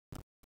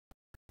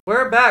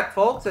We're back,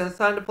 folks, and it's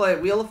time to play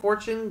Wheel of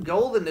Fortune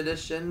Golden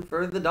Edition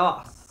for the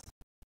DOS.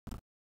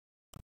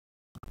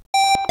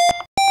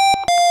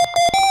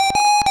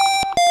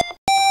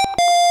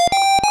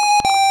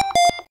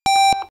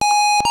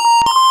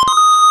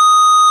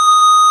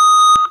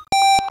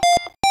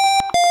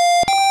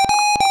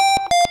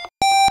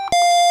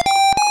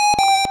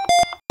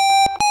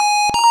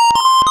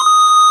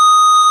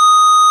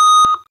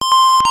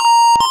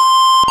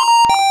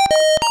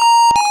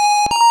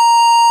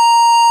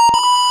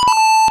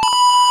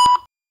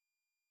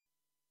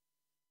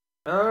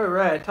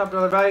 Alright, top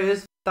dollar value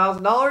is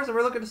 $1,000, and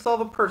we're looking to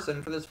solve a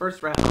person for this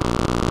first round.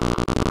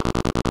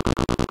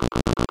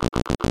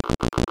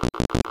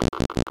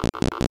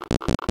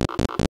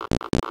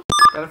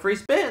 Got a free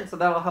spin, so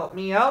that'll help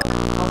me out.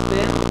 I'll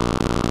spin.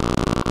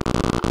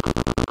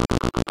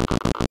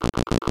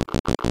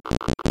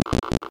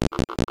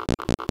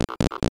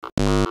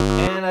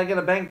 And I get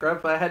a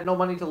bankrupt, but I had no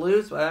money to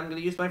lose, so I'm going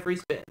to use my free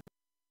spin.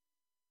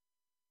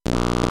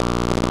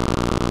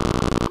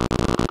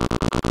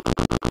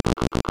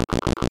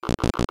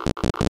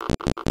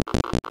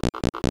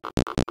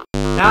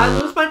 Now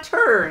I lose my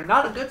turn.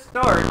 Not a good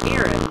start,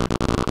 Aaron.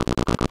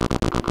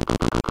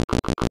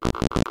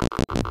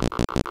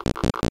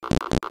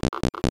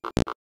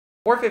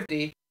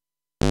 $450.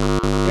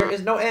 There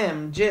is no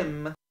M.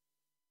 Jim.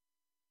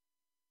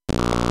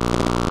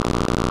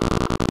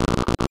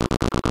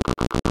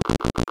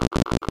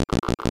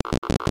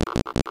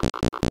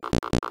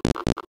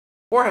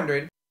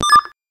 $400.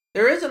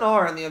 There is an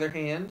R on the other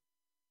hand.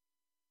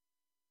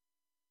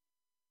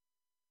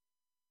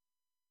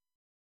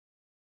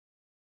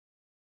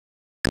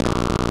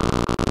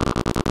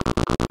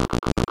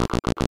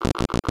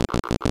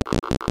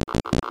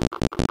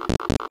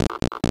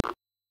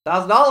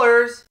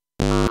 $1,000.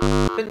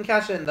 Couldn't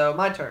cash in though.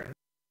 My turn.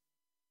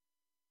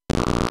 In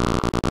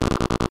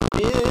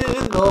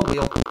the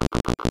wheel.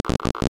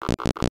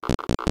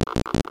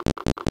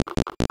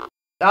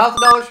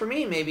 $1,000 for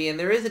me, maybe, and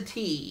there is a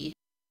T.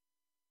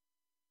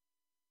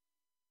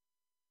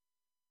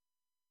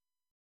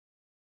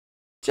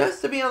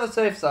 Just to be on the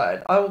safe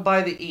side, I will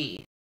buy the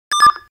E.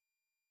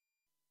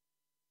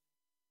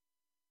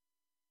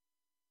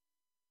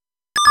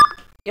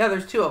 Yeah,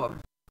 there's two of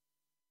them.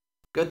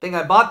 Good thing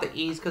I bought the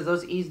E's, because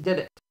those E's did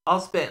it. I'll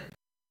spin.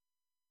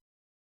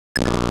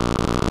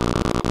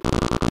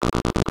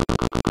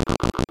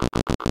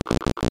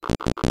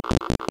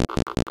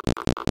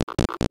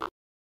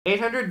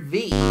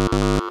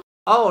 $800V.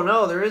 Oh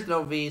no, there is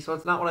no V, so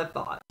it's not what I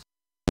thought.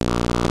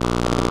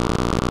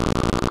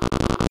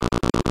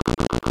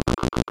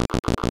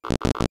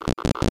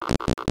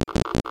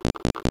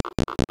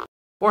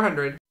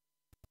 $400.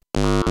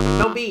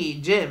 No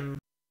B. Jim.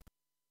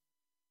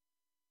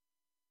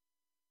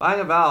 Buying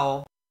a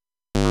vowel.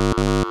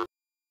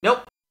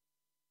 Nope.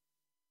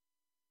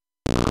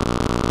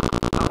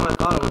 Not what I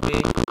thought it would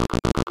be.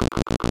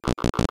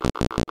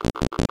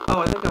 Oh,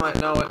 I think I might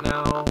know it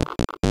now.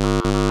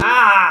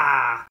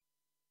 Ah!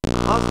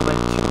 Lost my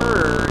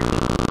turn.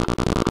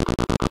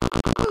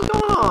 What's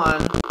going on?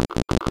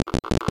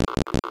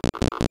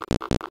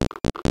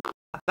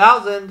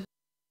 1,000.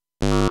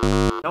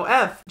 No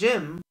F.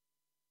 Jim.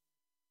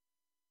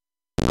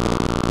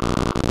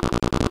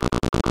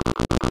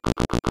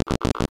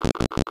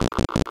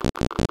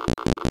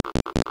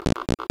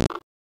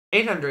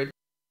 $800.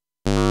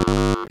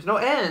 There's no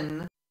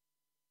N.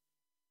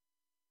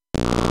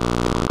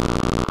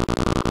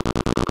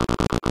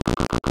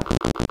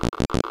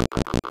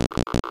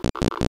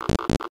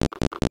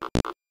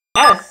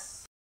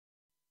 S.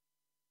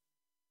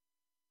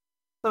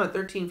 I'm at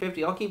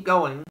 $1,350. I'll keep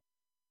going.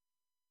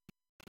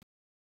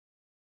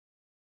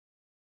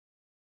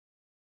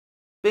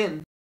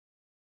 Spin.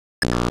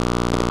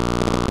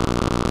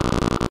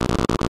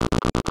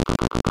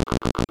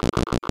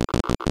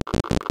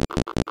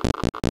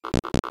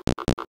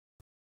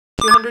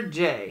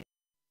 $200J.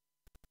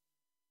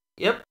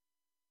 Yep.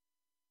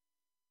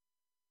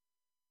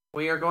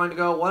 We are going to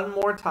go one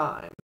more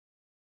time.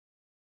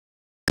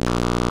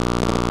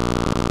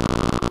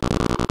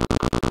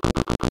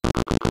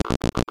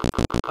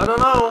 I don't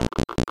know.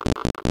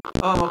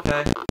 Oh, I'm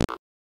okay.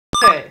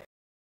 Okay.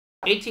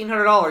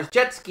 $1,800.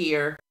 Jet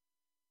skier.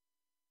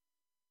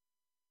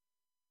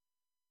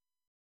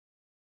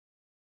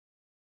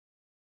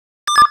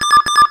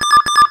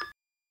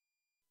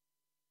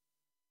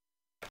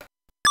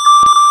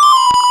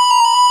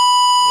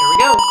 There we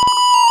go.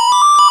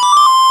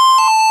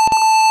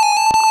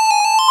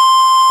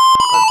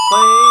 Let's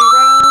play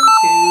round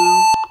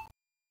two.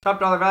 Top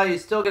dollar value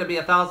is still going to be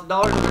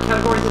 $1,000, and the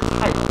category is a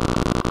title.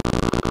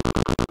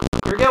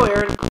 Here we go,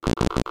 Aaron.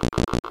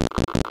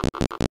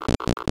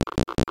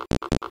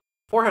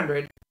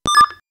 400.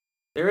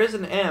 There is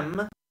an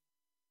M.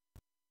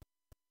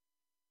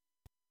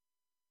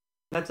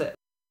 That's it.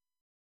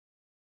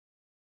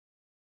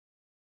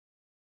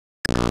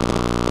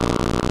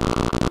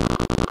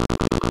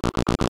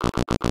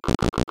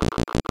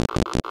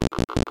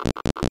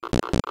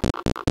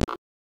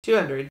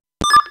 $200.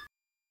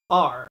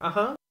 R.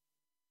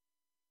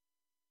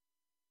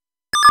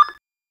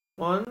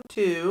 1,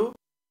 2.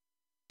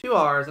 2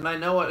 R's, and I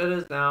know what it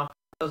is now.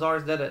 Those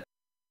R's did it.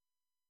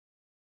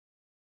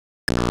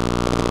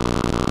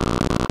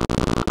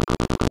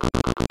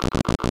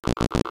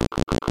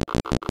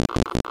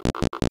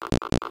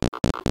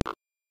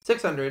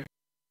 $600.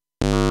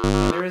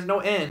 And there is no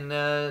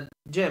N.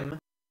 Jim.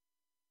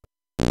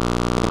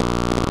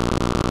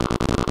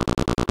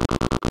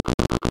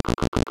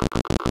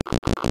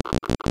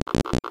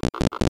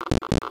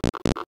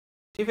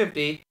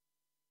 $250.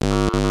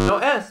 No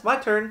S. My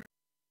turn.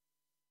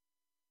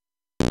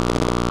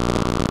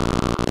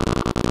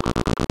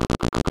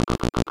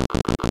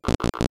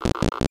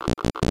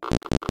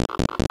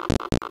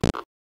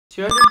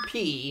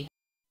 $200P.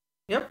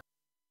 Yep.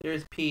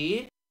 There's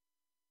P.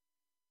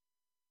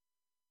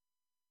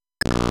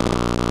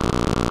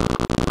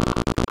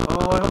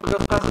 Oh, I hope it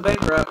goes past the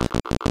bankrupt.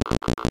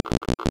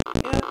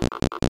 Yeah.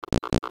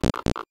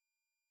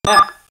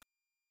 F.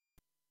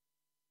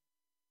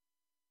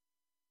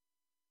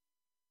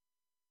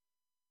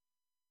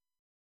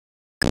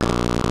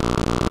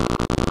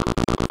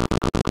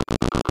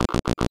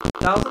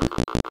 $1,000?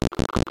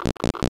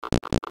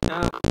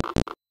 No.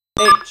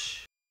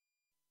 H.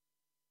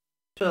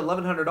 To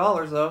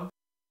 $1,100 though.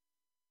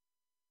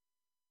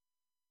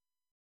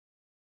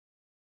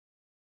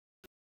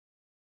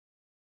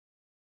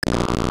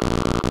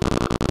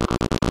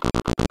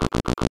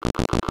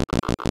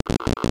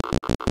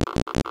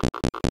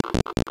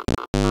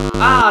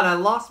 Ah, and I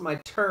lost my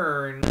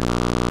turn.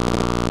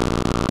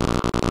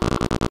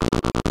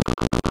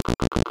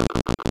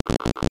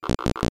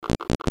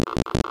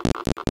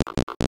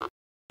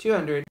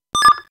 $200.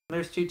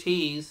 There's 2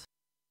 T's.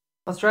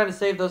 I was trying to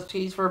save those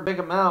T's for a big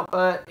amount,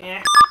 but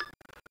yeah.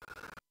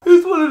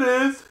 Here's what it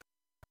is.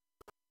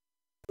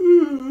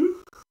 And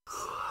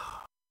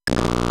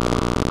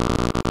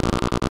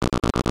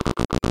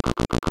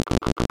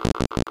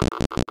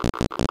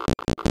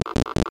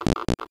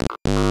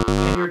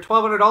your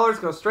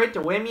 $1,200 goes straight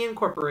to Whammy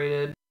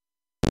Incorporated.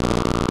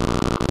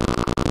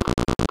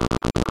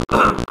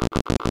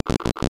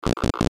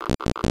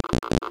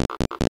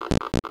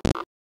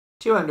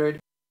 $200.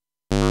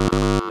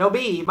 No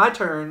B. My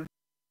turn.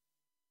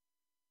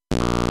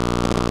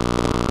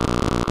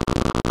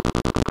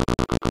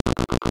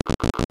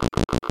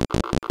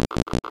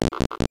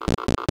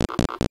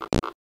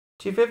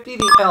 $250.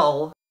 The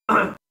L.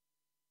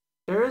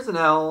 There is an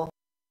L.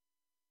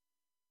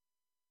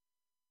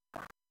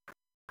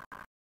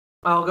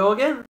 I'll go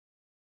again.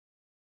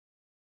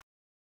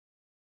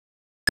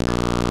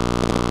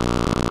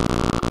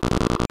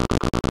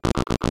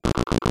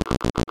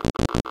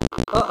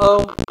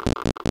 Uh-oh.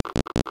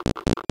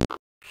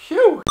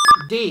 Phew.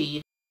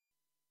 D.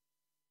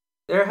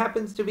 There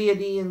happens to be a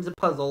D in the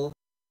puzzle.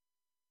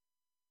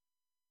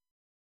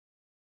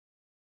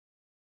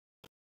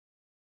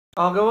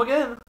 I'll go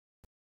again.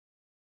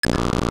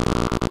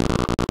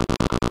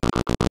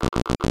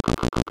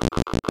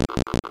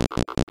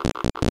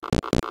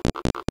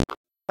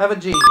 I have a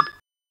G.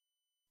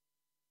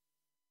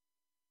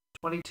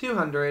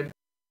 2,200.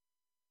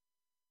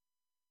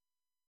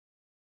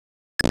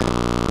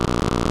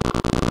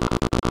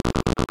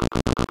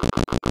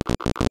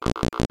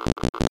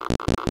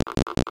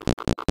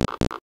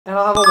 And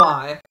I'll have a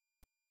Y.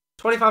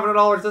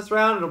 $2,500 this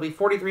round. It'll be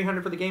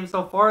 $4,300 for the game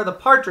so far. The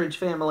Partridge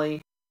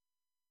Family.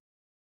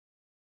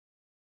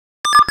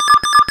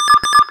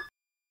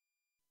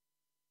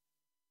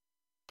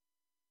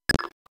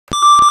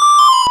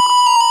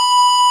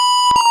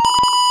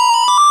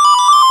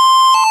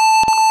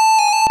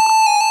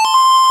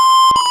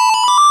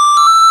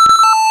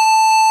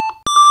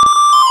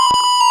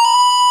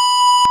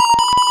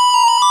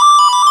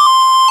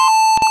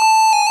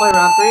 Play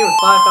round 3 with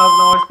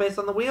 $5,000 space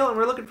on the wheel, and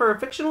we're looking for a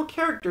fictional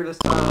character this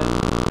time.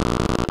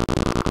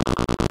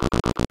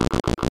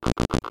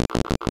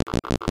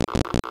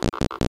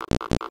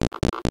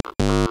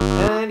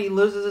 And he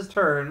loses his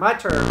turn. My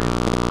turn.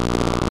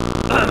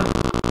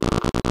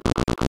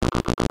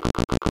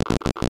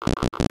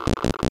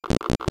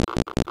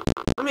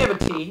 Let me have a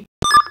T.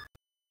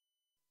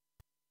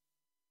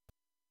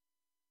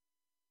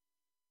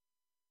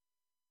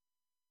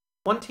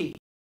 One T.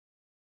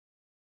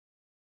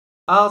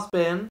 I'll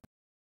spin.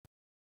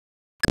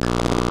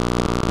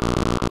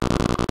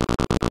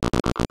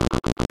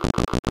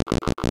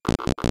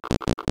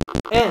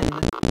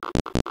 N.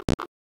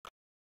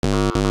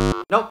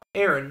 Nope,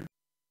 Aaron.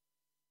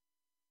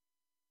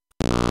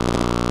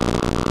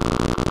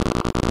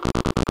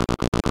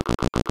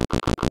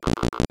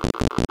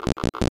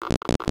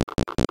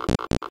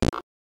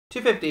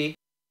 $250.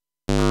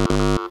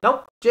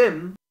 Nope,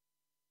 Jim.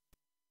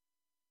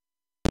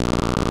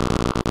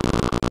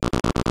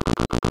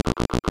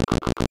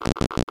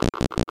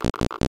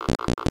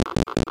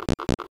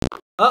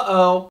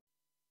 Uh-oh.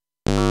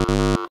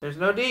 There's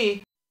no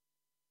D.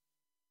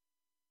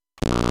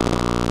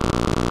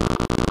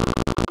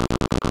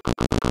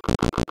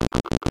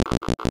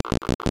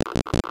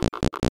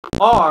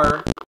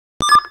 R.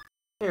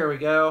 Here we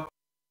go.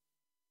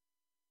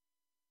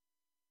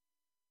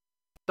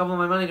 Double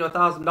my money to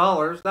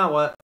 $1,000. Now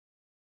what?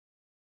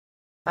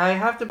 I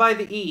have to buy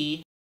the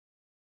E.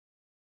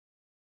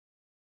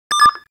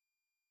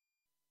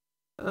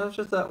 That's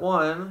just that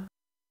one.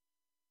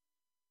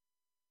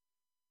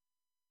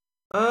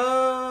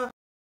 Oh,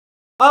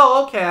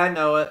 okay, I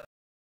know it.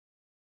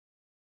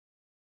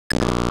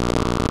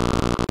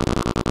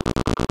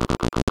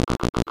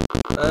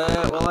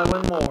 Well, I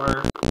win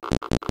more.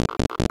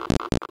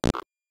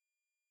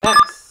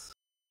 X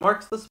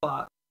marks the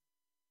spot.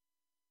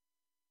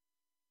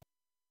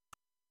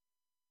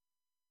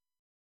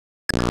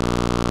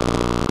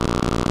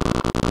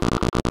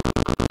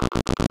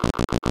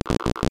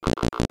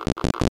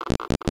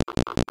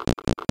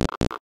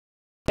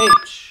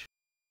 H.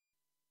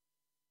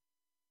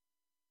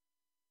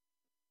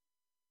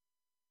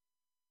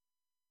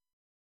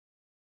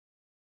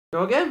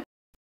 Go again.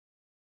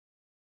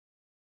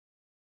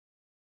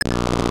 I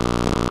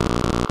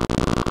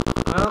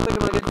don't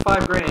think I'm gonna get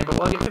 5 grand, but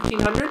will I get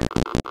 1,500?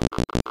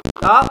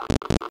 Stop.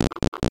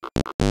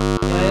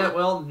 Yeah, it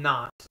will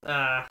not.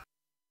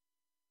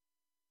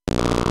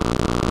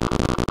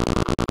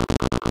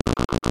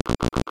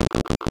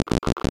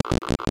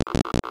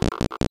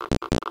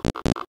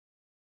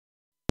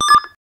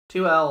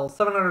 Two L's,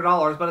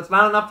 $700, but it's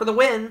not enough for the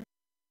win.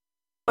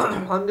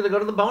 I'm gonna go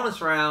to the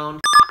bonus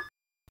round.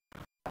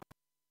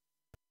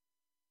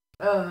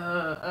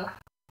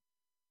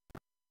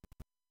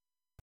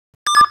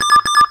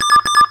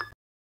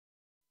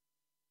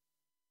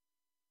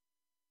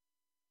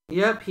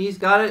 Yep, he's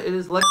got it. It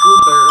is Lex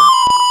Luthor.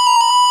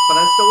 But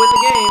I still win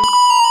the game.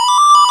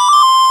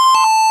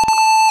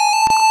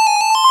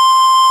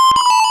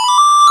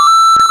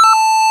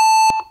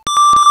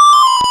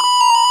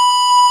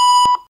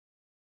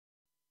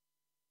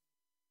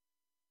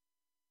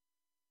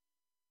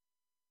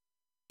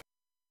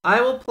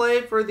 I will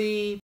play for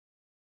the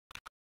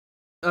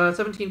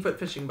 17-foot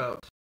fishing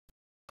boat.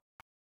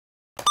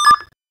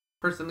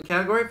 First in the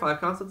category, 5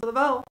 constants of the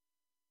vowel.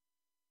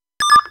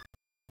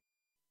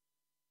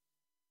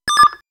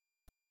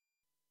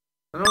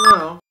 I don't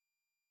know.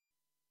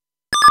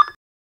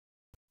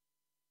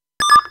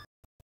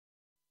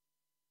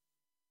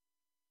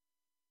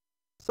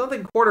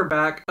 Something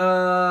quarterback.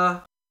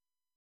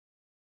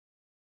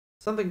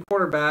 Something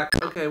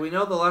quarterback. Okay, we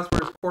know the last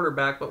word is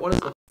quarterback, but what is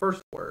the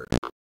first word?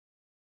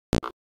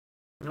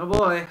 Oh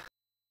boy.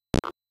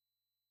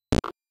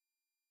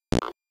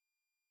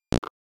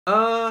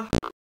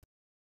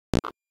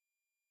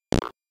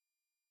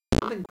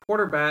 Something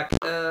quarterback.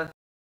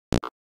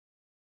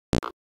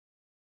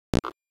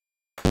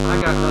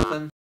 I got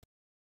nothing.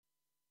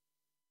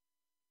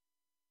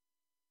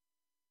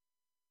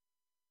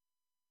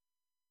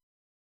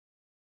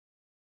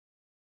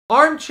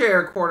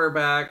 Armchair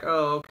quarterback.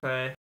 Oh,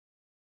 okay.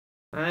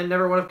 I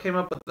never would have came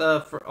up with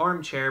for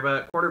armchair,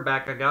 but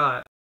quarterback I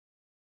got.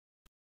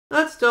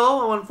 That's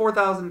still, I won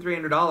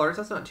 $4,300.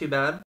 That's not too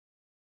bad.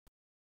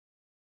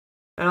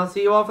 And I'll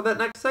see you all for that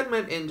next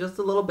segment in just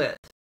a little bit.